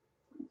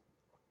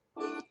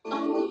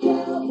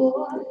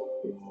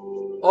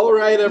All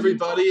right,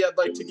 everybody, I'd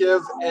like to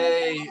give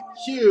a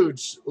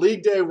huge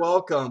League Day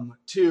welcome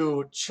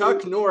to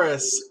Chuck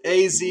Norris,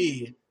 AZ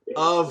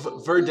of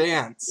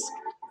Verdansk.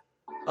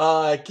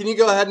 Can you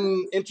go ahead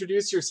and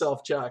introduce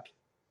yourself, Chuck?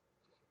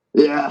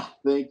 Yeah,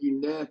 thank you,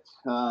 Nick.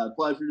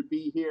 Pleasure to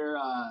be here.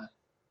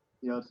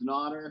 It's an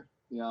honor.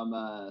 I'm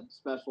a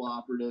special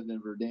operative in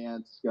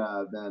Verdansk.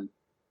 I've been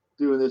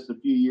doing this a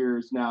few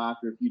years now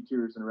after a few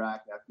tours in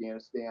Iraq and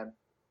Afghanistan.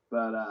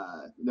 But,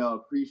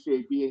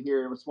 appreciate being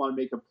here. I just want to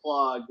make a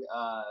plug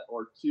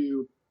or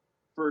two.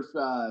 First,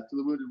 to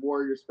the Wounded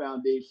Warriors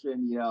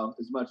Foundation,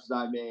 as much as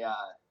I may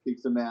kick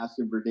some ass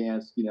in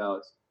Verdansk,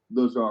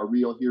 those are our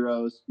real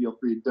heroes. Feel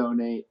free to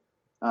donate.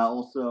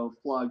 Also,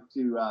 plug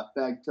to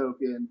Fag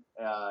Token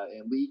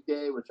and League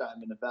Day, which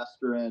I'm an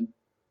investor in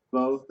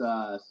both.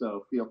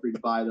 So feel free to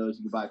buy those.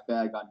 You can buy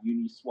Fag on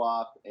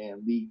Uniswap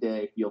and League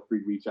Day. Feel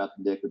free to reach out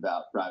to Nick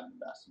about private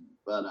investment.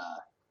 But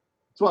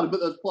just want to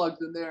put those plugs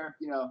in there.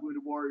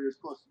 Wounded Warriors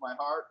close to my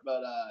heart.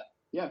 But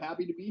I'm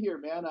happy to be here,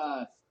 man.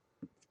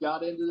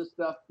 Got into this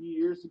stuff a few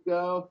years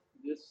ago.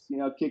 Just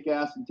kick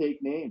ass and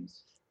take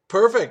names.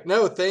 Perfect.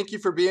 No, thank you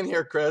for being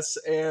here, Chris,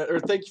 or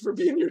thank you for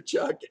being here,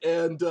 Chuck.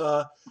 And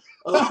okay,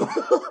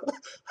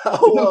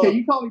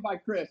 you call me by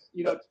Chris.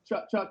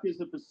 Chuck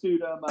is a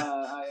pseudonym.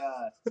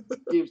 I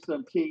give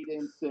some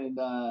cadence and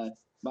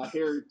my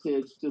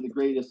heritage to the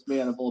greatest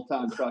man of all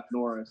time, Chuck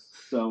Norris.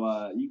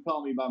 So you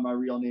call me by my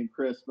real name,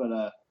 Chris,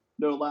 but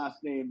no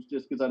last names,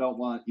 just because I don't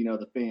want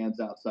the fans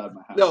outside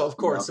my house. No, of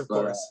course.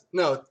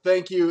 No,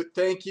 thank you,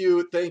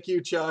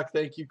 Chuck.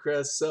 Thank you,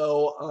 Chris.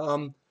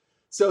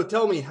 So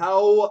tell me,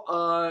 how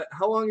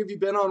long have you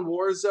been on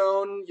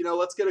Warzone?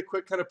 Let's get a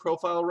quick kind of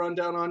profile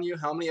rundown on you.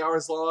 How many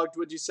hours logged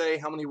would you say?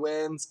 How many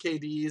wins,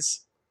 KDs?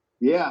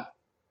 Yeah.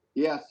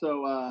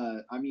 So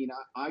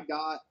I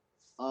got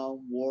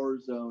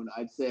Warzone,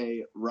 I'd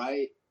say,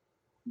 right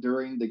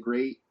during the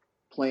great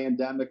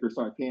pandemic. That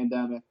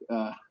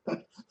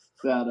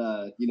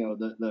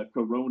the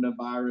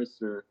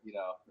coronavirus, or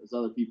as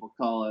other people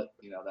call it,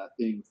 that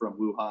thing from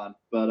Wuhan.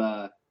 But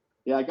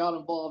I got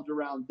involved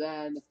around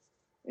then.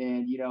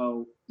 And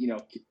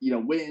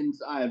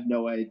wins, I have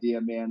no idea,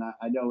 man.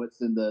 I know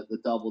it's in the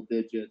double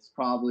digits,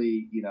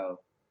 probably,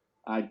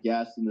 I'd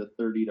guess in the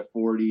 30 to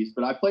 40s.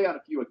 But I play on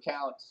a few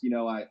accounts.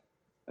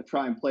 I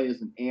try and play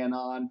as an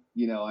anon.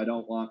 I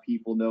don't want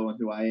people knowing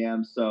who I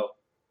am. So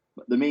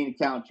the main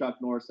account, Chuck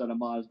Norris, that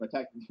I'm on, is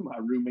technically my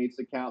roommate's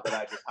account that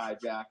I just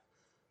hijacked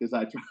because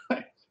I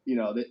try.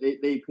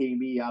 They pay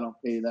me, I don't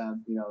pay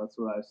them. That's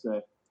what I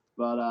say.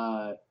 But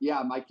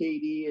my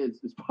KD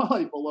is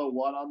probably below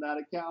 1 on that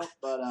account.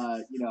 But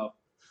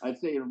I'd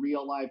say in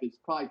real life it's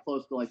probably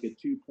close to like a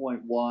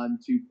 2.1,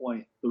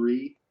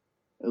 2.3,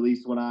 at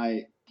least when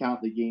I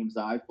count the games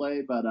I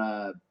play. But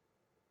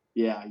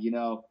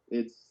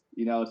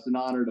it's an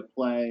honor to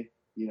play.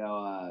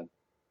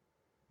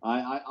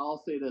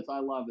 I'll say this: I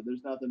love it.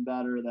 There's nothing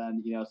better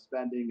than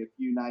spending a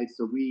few nights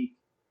a week,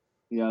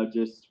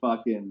 just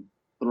fucking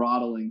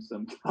throttling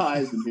some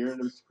guys and hearing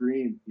them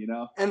scream.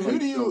 And who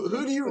do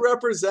you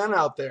represent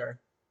out there?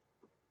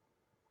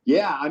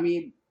 Yeah, I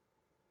mean,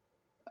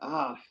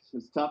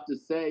 it's tough to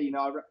say.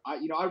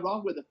 I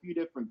run with a few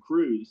different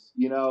crews.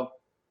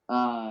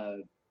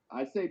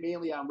 I'd say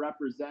mainly I'm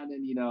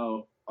representing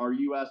our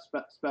U.S.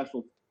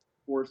 Special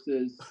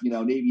Forces,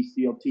 Navy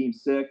SEAL Team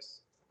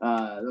 6.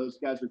 Those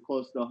guys are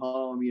close to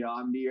home.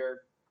 I'm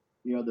near,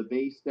 the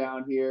base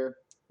down here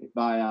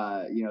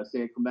by,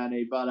 San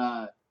Clemente.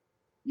 But,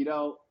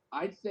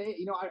 I'd say,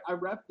 I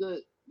rep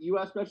the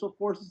U.S. Special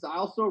Forces. I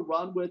also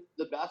run with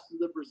the best of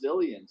the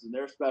Brazilians and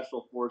their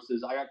Special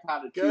Forces. I got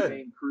kind of two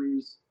main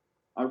crews.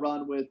 I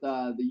run with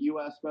the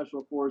U.S.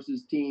 Special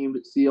Forces team,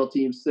 SEAL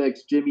Team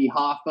 6, Jimmy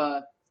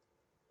Hoffa,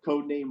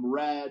 codename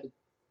Red,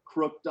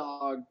 Crook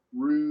Dog,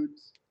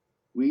 Rudes.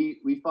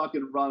 We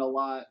fucking run a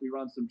lot. We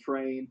run some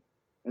train.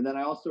 And then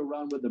I also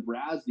run with the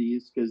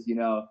Brazzies because, they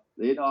know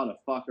how to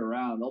fuck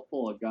around. They'll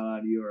pull a gun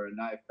on you or a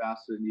knife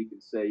faster than you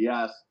can say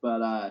yes.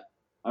 But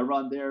I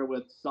run there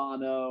with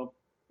Sano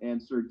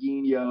and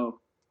Serginho,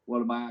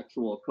 one of my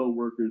actual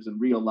co-workers in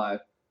real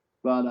life.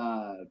 But,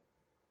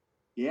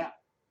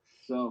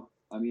 so,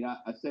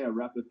 I say I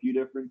rep a few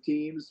different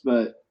teams,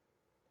 but,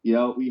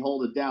 we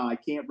hold it down. I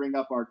can't bring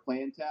up our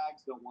clan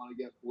tags. Don't want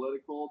to get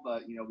political,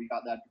 but, we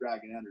got that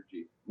dragon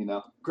energy,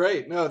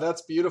 Great. No,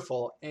 that's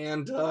beautiful.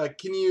 And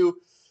can you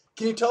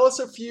tell us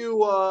a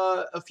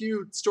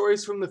few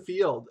stories from the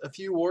field, a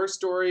few war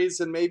stories,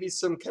 and maybe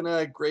some kind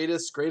of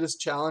greatest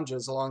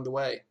challenges along the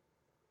way?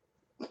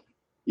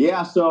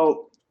 Yeah.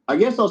 So I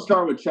guess I'll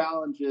start with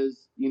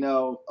challenges. A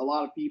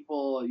lot of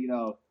people,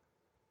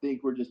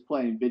 think we're just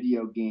playing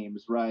video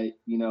games, right?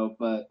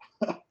 But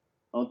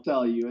I'll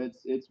tell you,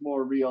 it's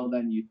more real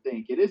than you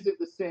think. It isn't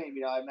the same.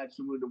 I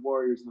mentioned Wounded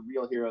Warriors and the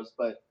real heroes,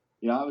 but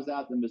I was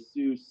at the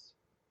masseuse,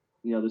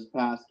 this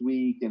past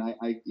week, and I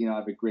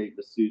have a great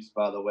masseuse,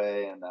 by the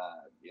way, and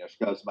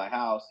she goes to my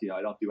house.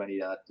 I don't do any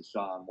of that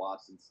Deshaun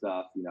Watson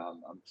stuff.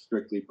 I'm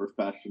strictly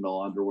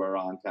professional, underwear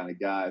on kind of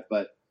guy.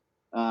 But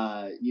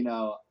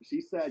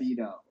she said,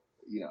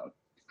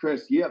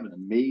 Chris, you have an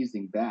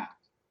amazing back.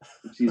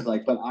 And she's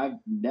like, but I've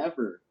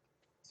never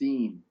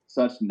seen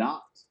such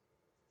knots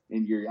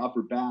in your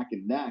upper back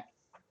and neck.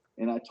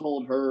 And I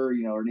told her,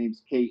 her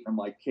name's Kate. I'm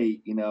like,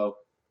 Kate,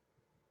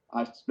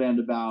 I spend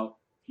about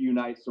a few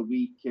nights a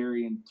week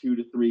carrying 2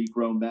 to 3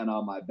 grown men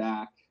on my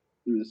back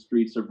through the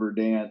streets of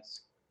Verdansk.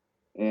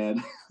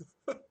 And,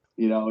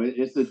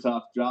 it's a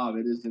tough job.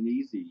 It isn't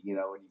easy,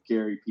 when you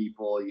carry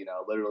people,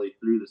 literally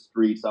through the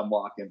streets. I'm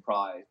walking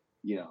probably,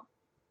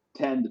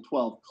 10 to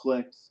 12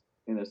 clicks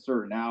in a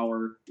certain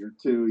hour or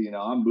two,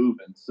 I'm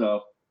moving.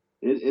 So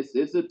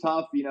it's a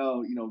tough,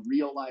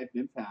 real life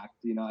impact.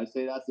 I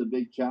say that's a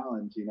big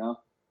challenge.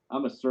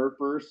 I'm a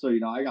surfer, so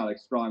I got a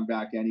strong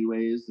back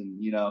anyways, and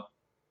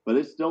but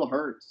it still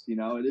hurts.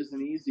 It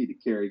isn't easy to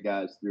carry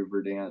guys through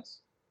Verdansk.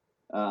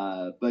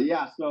 But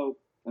yeah, so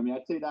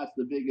I'd say that's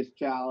the biggest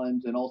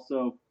challenge, and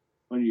also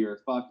when you're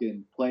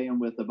fucking playing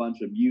with a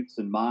bunch of mutes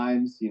and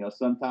mimes,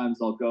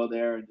 sometimes I'll go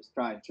there and just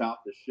try and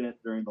chop the shit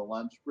during the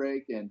lunch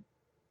break, and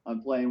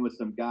I'm playing with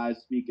some guys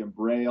speaking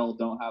Braille,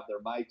 don't have their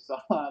mics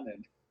on,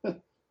 and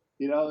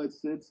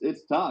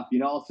it's tough.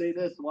 I'll say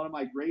this: one of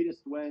my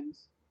greatest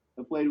wins.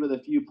 I played with a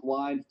few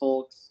blind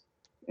folks,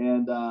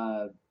 and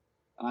I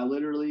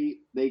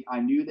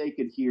knew they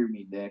could hear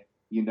me, Nick.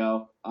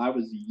 I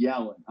was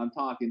yelling. I'm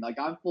talking like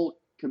I'm full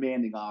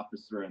commanding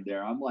officer in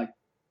there. I'm like,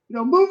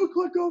 move a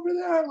click over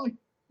there, like,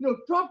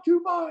 drop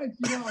 2 mines.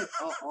 Like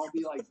I'll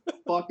be like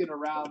fucking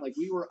around. Like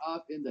we were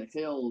up in the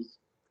hills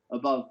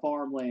above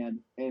farmland,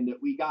 and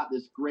we got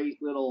this great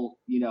little,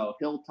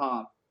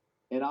 hilltop,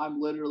 and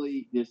I'm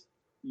literally just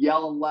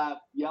yelling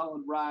left,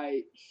 yelling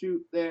right,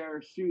 shoot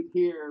there, shoot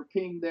here,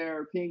 ping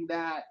there, ping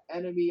that,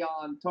 enemy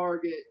on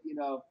target,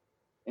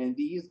 and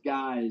these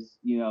guys,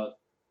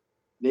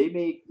 they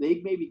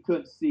maybe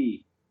couldn't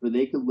see, but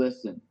they could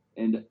listen.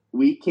 And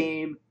we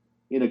came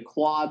in a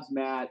quads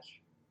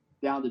match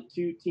down to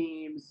 2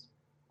 teams.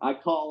 I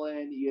call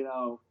in,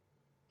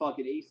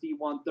 fucking AC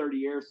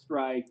 130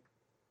 airstrike,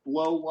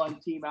 blow one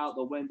team out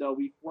the window.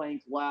 We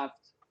flanked left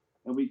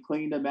and we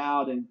cleaned them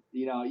out. And,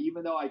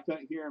 even though I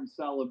couldn't hear them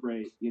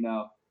celebrate,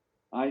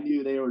 I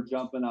knew they were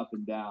jumping up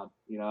and down.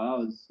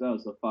 That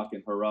was a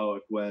fucking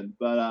heroic win.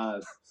 But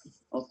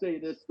I'll say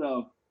this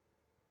though,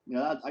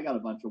 I got a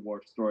bunch of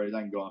war stories.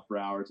 I can go on for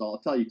hours.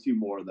 I'll tell you 2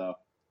 more though.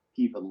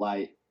 Keep it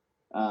light.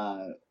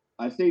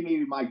 I say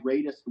maybe my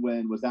greatest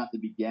win was at the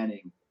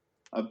beginning.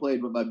 I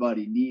played with my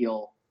buddy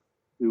Neil,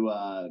 who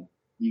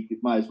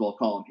might as well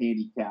call him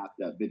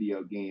handicapped at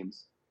video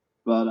games.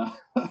 But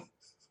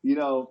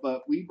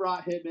but we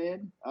brought him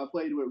in. I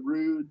played with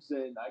Rudes,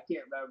 and I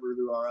can't remember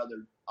who our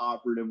other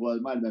operative was.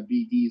 It might have been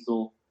B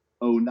Diesel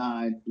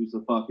 09, who's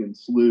a fucking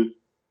sleuth.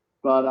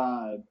 But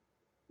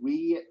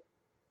we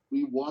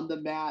won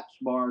the match,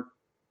 Mark,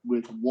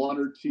 with 1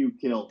 or 2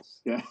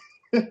 kills. Okay?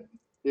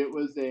 it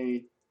was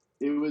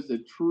a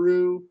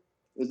true,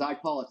 as I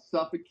call it,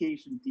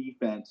 suffocation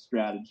defense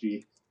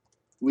strategy.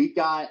 We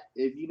got,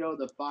 if you know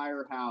the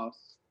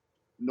firehouse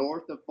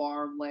north of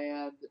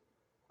farmland,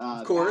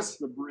 of course, past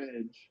the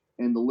bridge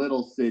in the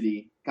little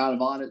city, kind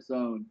of on its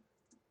own.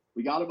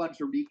 We got a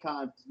bunch of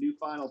recons. New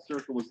final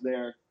circle was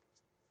there.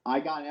 I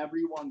got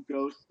everyone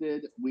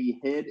ghosted. We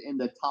hid in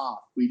the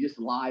top. We just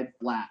lied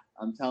flat.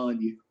 I'm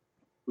telling you.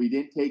 We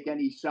didn't take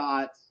any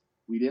shots.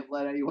 We didn't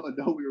let anyone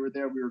know we were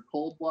there. We were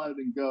cold-blooded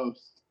and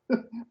ghost.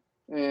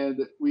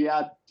 And we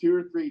had 2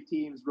 or 3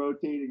 teams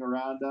rotating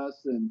around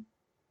us. And,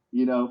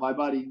 my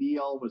buddy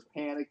Neil was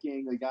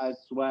panicking. The guy's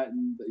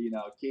sweating.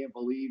 Can't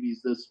believe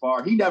he's this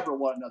far. He never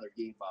won another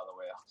game, by the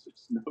way. I'll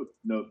just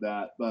note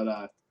that.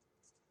 But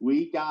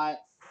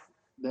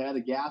they had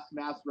a gas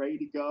mask ready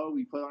to go.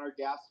 We put on our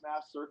gas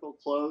mask, circle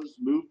closed,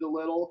 moved a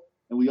little,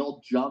 and we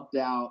all jumped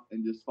out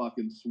and just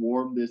fucking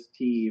swarmed this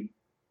team.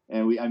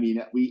 And we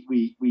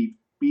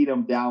beat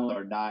them down with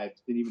our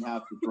knives. Didn't even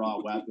have to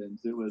draw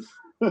weapons. It was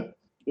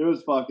it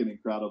was fucking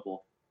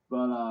incredible.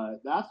 But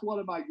that's one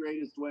of my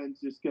greatest wins,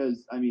 just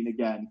because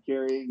again,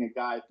 carrying a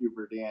guy through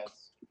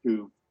Verdansk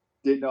who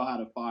didn't know how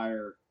to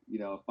fire,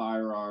 a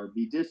firearm.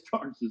 He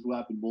discharged his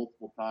weapon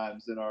multiple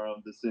times in our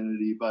own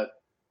vicinity, but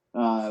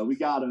we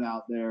got him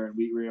out there, and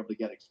we were able to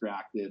get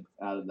extracted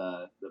out of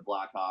the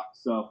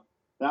Blackhawks. So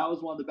that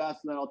was one of the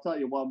best. And then I'll tell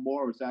you one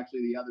more, which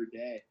actually the other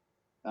day.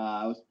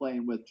 I was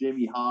playing with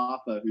Jimmy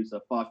Hoffa, who's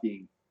a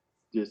fucking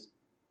just,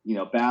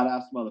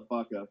 badass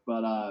motherfucker.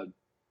 But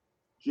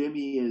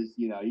Jimmy is,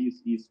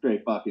 he's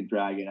straight fucking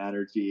dragon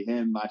energy.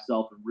 Him,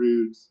 myself, and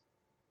Rudes.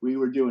 We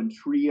were doing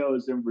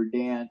trios in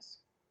Verdansk.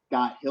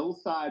 Got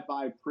Hillside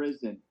by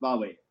prison. By the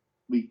way,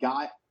 we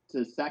got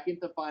to second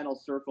to final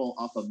circle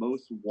off of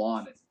Most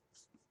Wanted,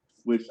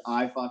 which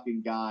I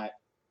fucking got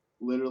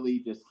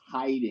literally just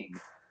hiding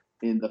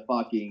in the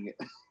fucking,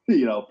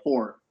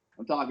 port.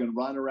 I'm talking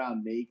run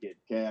around naked.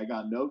 Okay, I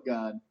got no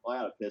gun. Well,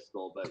 I had a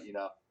pistol, but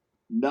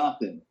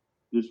nothing.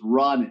 Just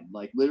running.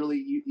 Like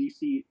literally, you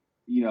see,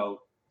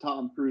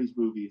 Tom Cruise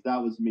movies.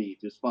 That was me,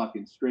 just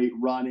fucking straight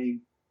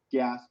running,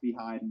 gas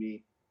behind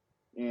me,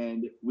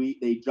 and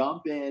they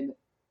jump in.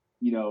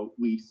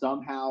 We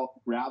somehow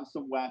grab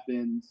some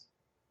weapons.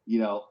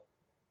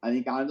 I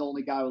think I'm the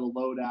only guy with a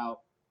loadout.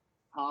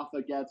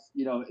 Hoffa gets,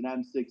 an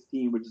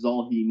M16, which is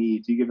all he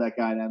needs. You give that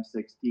guy an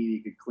M16,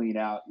 he could clean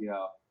out,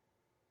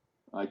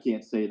 I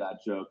can't say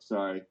that joke.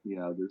 Sorry.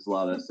 There's a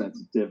lot of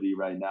sensitivity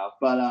right now.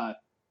 But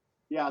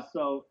yeah,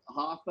 so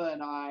Hoffa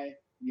and I,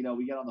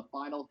 we get on the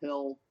final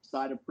hill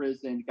side of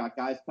prison. Got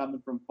guys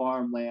coming from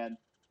farmland.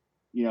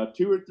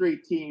 2 or 3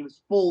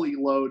 teams fully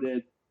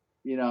loaded.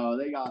 They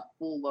got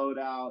full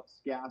loadouts,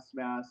 gas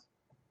masks.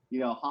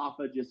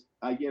 Hoffa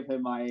I give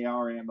him my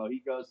AR ammo.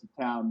 He goes to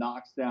town,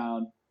 knocks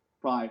down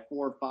probably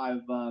 4 or 5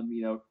 of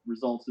them.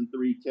 Results in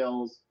 3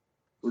 kills.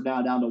 We're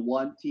now down to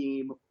 1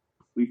 team.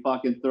 We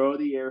fucking throw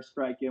the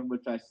airstrike in,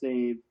 which I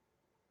saved,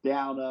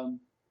 down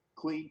them,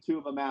 clean 2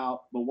 of them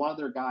out. But one of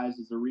their guys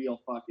is a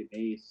real fucking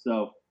ace.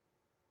 So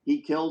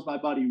he kills my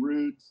buddy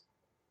Rudes.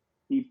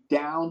 He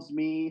downs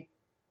me,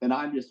 and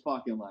I'm just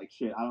fucking like,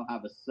 shit, I don't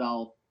have a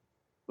self.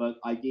 But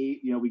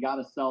we got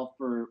a self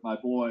for my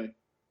boy,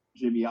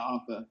 Jimmy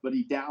Hoffa. But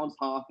he downs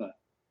Hoffa.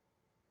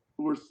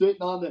 We're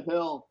sitting on the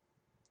hill,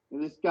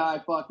 and this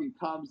guy fucking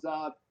comes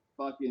up,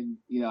 fucking,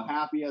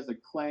 happy as a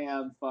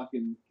clam,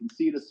 fucking can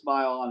see the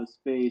smile on his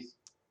face.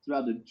 He's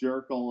about to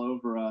jerk all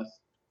over us.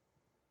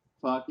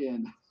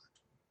 Fucking,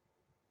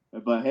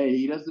 but hey,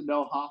 he doesn't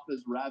know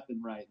Hoffa's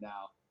revving right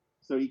now.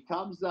 So he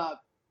comes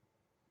up,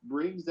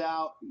 brings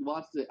out, he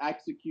wants to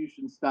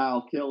execution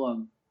style kill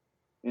him.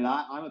 And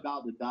I'm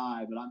about to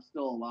die, but I'm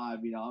still alive.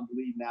 I'm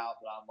bleeding out,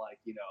 but I'm like,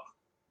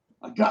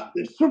 I got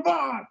this,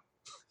 survive!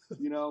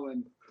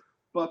 And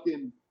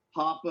fucking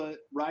Hoffa,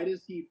 right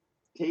as he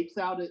takes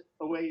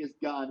away his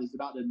gun, is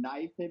about to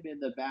knife him in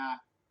the back.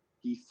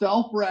 He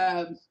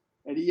self-revs,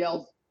 and he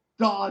yells,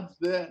 dodge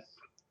this!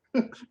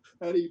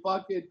 And he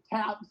fucking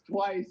taps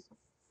twice,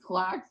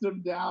 clacks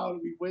him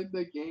down. We win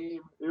the game.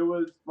 It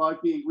was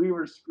fucking, we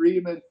were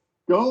screaming,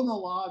 go in the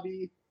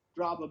lobby,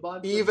 drop a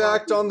bunch of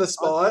Evac on the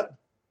spot.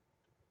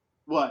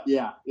 What?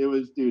 Yeah, it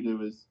was, dude.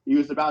 He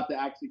was about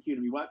to execute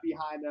him. He went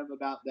behind him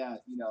about that,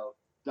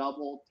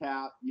 double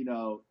tap,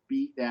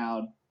 beat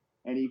down,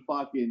 and he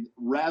fucking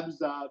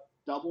revs up,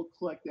 double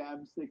click the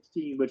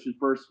M16, which is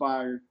burst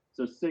fire.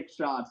 So 6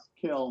 shots,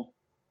 kill.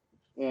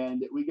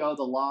 And we go to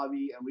the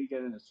lobby and we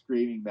get in a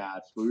screaming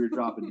match. But we were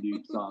dropping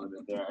nukes on him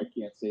in there. I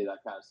can't say that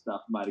kind of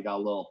stuff. Might have got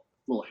a little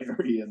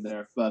hairy in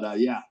there. But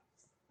yeah,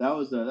 that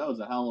was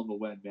a hell of a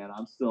win, man.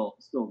 I'm still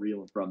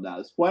reeling from that.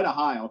 It's quite a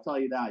high, I'll tell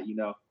you that.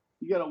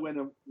 You got to win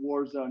a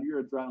Warzone.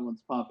 Your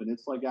adrenaline's pumping.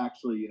 It's like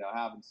actually,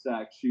 having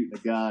sex, shooting a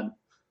gun,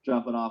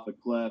 jumping off a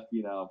cliff.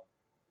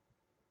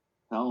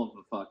 Hell of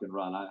a fucking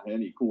run. I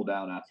need to cool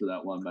down after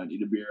that one. I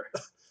need a beer.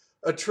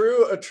 A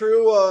true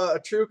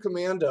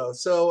commando.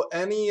 So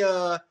let me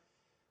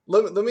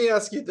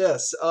ask you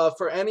this: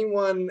 for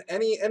anyone,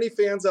 any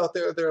fans out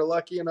there that are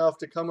lucky enough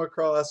to come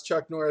across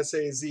Chuck Norris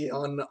AZ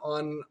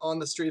on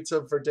the streets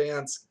of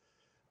Verdansk,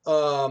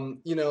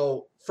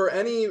 for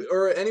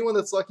anyone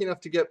that's lucky enough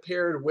to get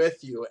paired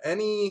with you,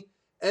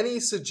 any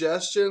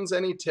suggestions,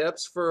 any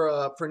tips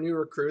for new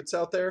recruits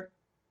out there?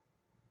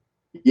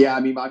 Yeah, I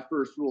mean, my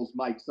first rule is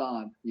mic's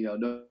on.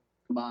 No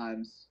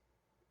mimes.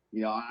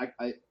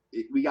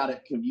 We got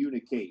to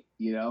communicate.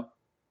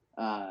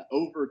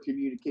 Over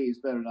communicate is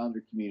better than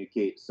under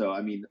communicate. So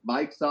I mean,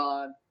 mic's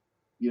on.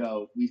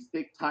 We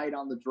stick tight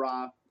on the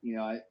drop.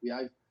 I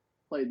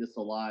played this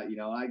a lot.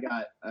 I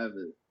have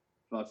a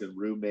fucking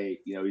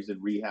roommate. He's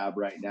in rehab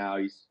right now.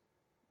 He's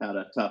had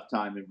a tough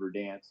time in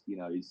Verdansk.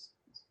 He's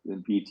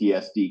in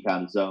PTSD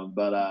kind of zone,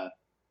 but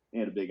he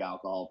had a big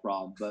alcohol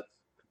problem. But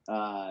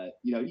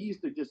he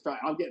used to just try.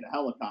 I'm getting a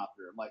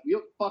helicopter. I'm like, we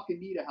don't fucking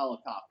need a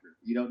helicopter.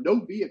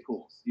 No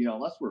vehicles.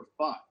 Unless we're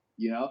fucked.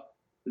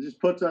 It just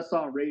puts us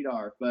on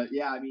radar. But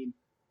yeah, I mean,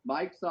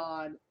 mic's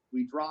on.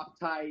 We drop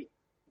tight.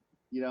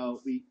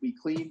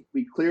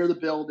 We clear the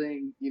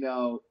building.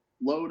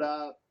 Load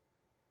up.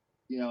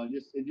 And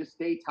just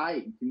stay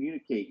tight and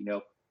communicate.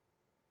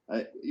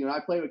 I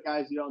play with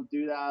guys who don't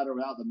do that or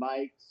without the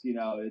mics.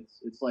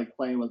 It's like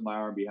playing with my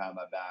arm behind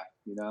my back.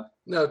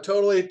 No,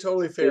 totally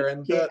fair.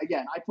 And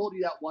again, I told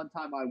you that one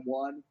time I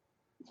won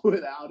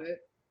without it.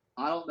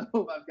 I don't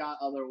know if I've got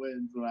other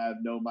wins when I have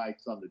no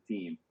mics on the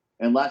team,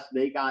 unless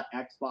they got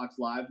Xbox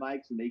Live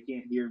mics and they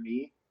can't hear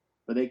me,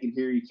 but they can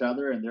hear each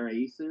other and they're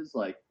aces.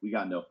 Like, we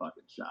got no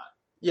fucking shot.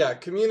 Yeah,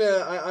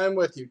 I'm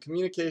with you.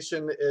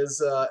 Communication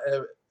is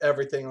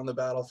everything on the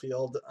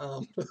battlefield.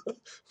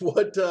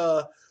 What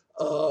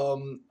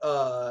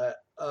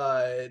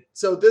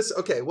so this,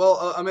 okay,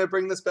 well, I'm gonna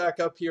bring this back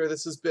up here.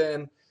 This has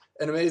been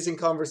an amazing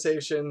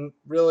conversation.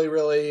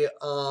 Really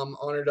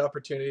honored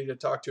opportunity to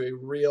talk to a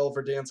real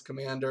Verdansk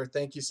commander.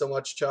 Thank you so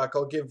much, Chuck.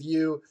 I'll give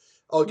you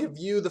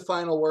the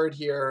final word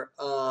here.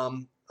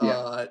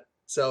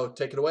 So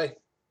take it away.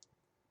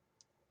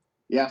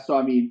 Yeah, so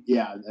I mean,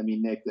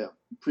 Nick,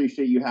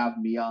 appreciate you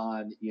having me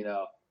on.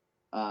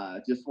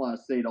 Just want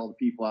to say to all the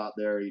people out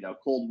there,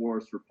 Cold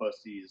War's for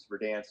pussies.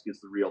 Verdansk is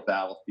the real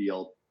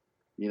battlefield.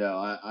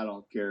 I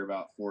don't care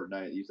about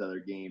Fortnite, these other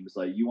games.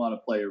 Like, you want to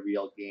play a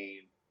real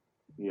game,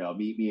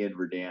 meet me in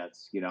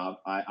Verdansk.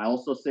 I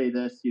also say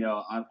this,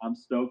 I'm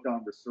stoked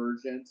on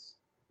Resurgence.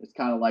 it's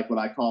kind of like what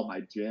I call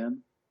my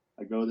gym.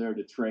 I go there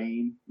to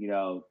train,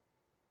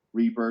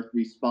 rebirth,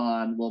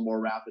 respawn, a little more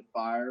rapid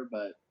fire,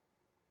 but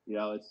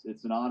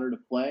it's an honor to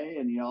play,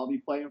 and I'll be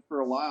playing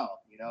for a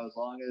while. As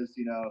long as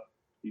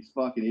these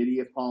fucking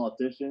idiot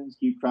politicians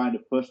keep trying to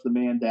push the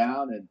man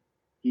down and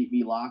keep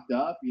me locked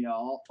up,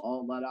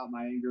 I'll let out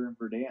my anger in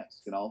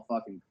Verdansk and I'll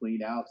fucking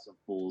clean out some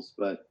fools.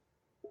 But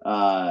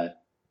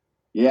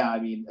yeah, I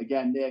mean,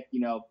 again, Nick,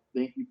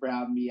 thank you for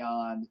having me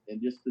on,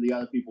 and just to the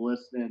other people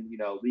listening,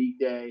 League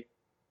Day,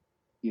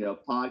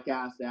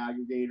 podcast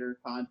aggregator,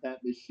 content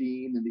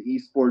machine in the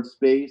esports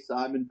space.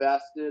 I'm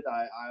invested.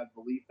 I have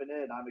belief in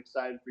it, and I'm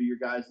excited for your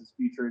guys'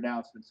 future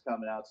announcements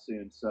coming out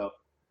soon. So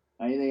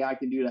anything I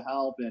can do to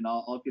help, and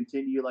I'll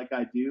continue like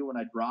I do when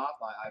I drop.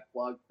 I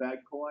plug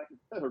FegCoin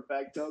or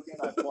Feg token.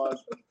 I plug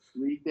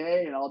League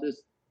Day, and I'll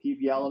just keep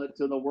yelling it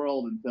to the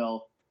world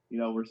until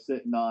we're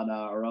sitting on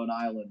our own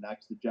island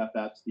next to Jeff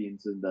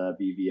Epstein's and the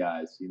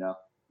BVI's.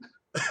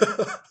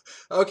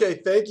 Okay,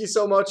 thank you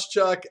so much,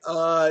 Chuck.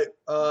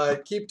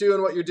 Keep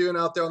doing what you're doing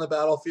out there on the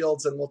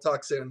battlefields, and we'll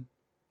talk soon.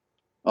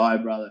 All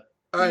right, brother.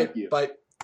 All right, Thank you. bye.